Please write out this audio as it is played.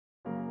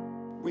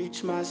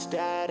reach my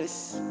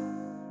status.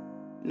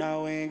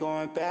 No, we ain't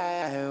going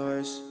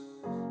backwards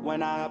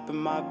when I hop in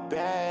my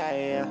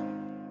bag.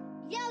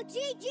 Yo,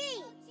 GG,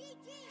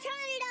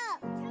 turn it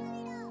up.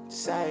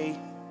 Say,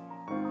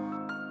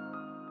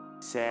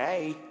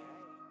 hey,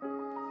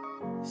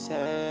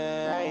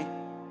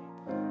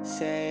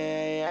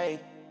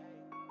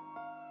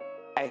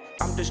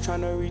 I'm just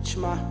tryna reach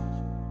my.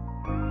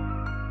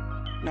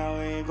 No,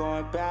 we ain't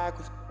going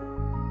backwards.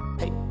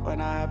 Hey, when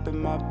I hop in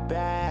my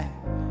bag.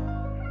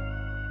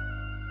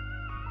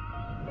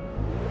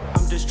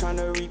 I'm just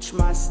tryna reach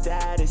my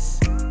status.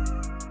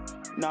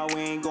 No,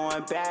 we ain't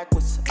going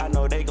backwards. I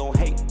know they gon'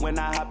 hate when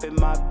I hop in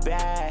my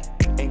bag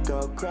and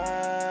go crazy.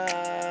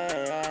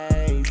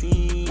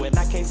 When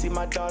I can't see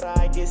my daughter,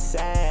 I get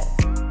sad,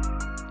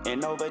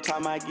 and over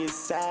time I get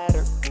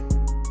sadder.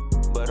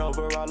 But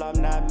overall,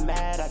 I'm not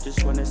mad. I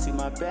just wanna see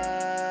my baby.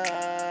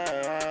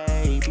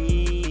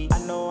 I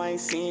know I ain't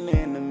seen her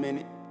in a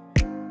minute,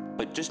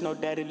 but just know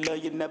daddy love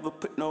you, never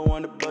put no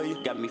one above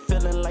you. Got me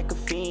feeling like a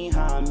fiend,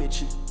 how I'm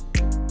itching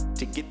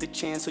to get the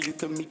chance so you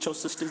can meet your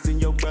sisters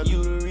and your brother.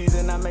 You the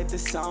reason I made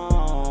this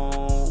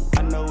song.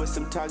 I know it's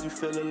sometimes you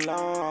feel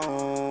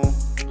alone.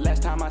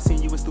 Last time I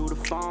seen you was through the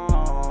phone.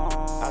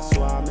 I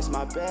swear I miss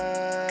my baby.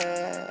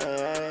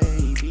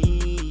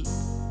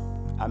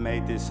 I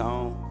made this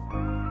song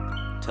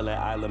to let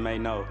Isla may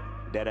know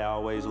that I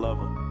always love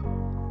her.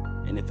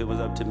 And if it was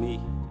up to me,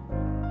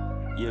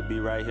 you'd be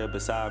right here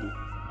beside me,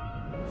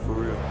 for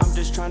real. I'm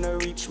just tryna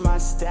reach my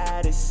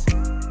status.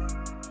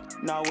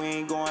 No, we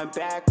ain't going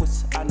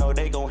backwards. I know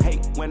they gon'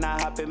 hate when I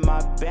hop in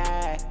my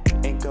bag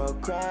and go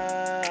crazy.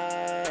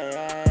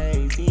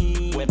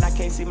 When I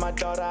can't see my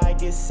daughter, I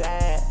get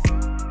sad,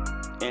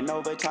 and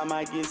over time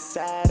I get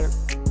sadder.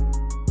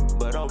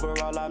 But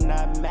overall, I'm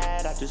not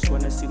mad. I just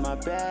wanna see my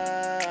baby.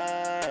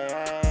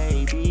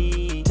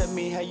 Tell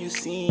me how you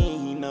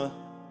seen her,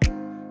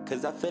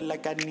 cause I feel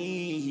like I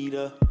need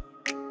her.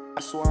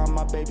 I swear I'm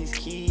my baby's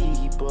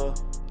keeper.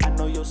 I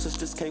know your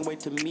sisters can't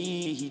wait to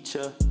meet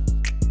ya,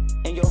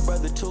 and your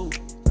brother too.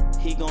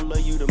 He gon'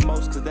 love you the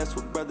most, cause that's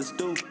what brothers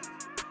do.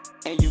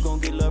 And you gon'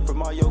 get love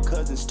from all your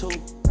cousins too.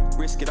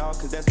 Risk it all,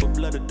 cause that's what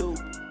blood'll do.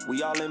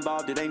 We all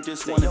involved, it ain't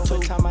just one or two.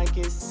 Over time I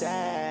get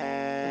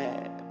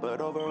sad, but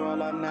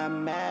overall I'm not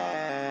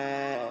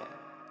mad.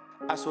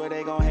 I swear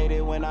they gon' hate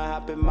it when I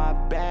hop in my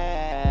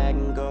bag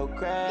and go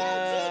crazy.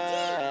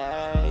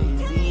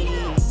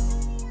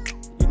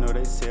 You know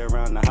they say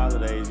around the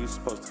holidays you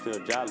supposed to feel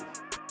jolly,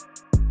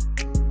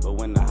 but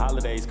when the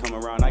holidays come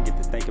around, I get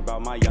to think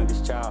about my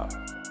youngest child.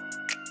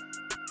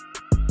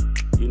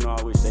 You know,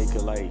 I wish they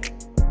could like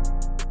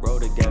roll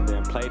together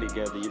and play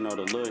together, you know,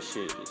 the little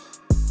shit,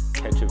 just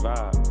catch a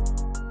vibe.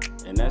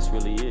 And that's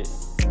really it.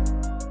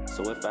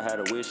 So if I had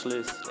a wish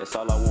list, that's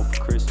all I want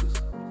for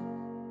Christmas.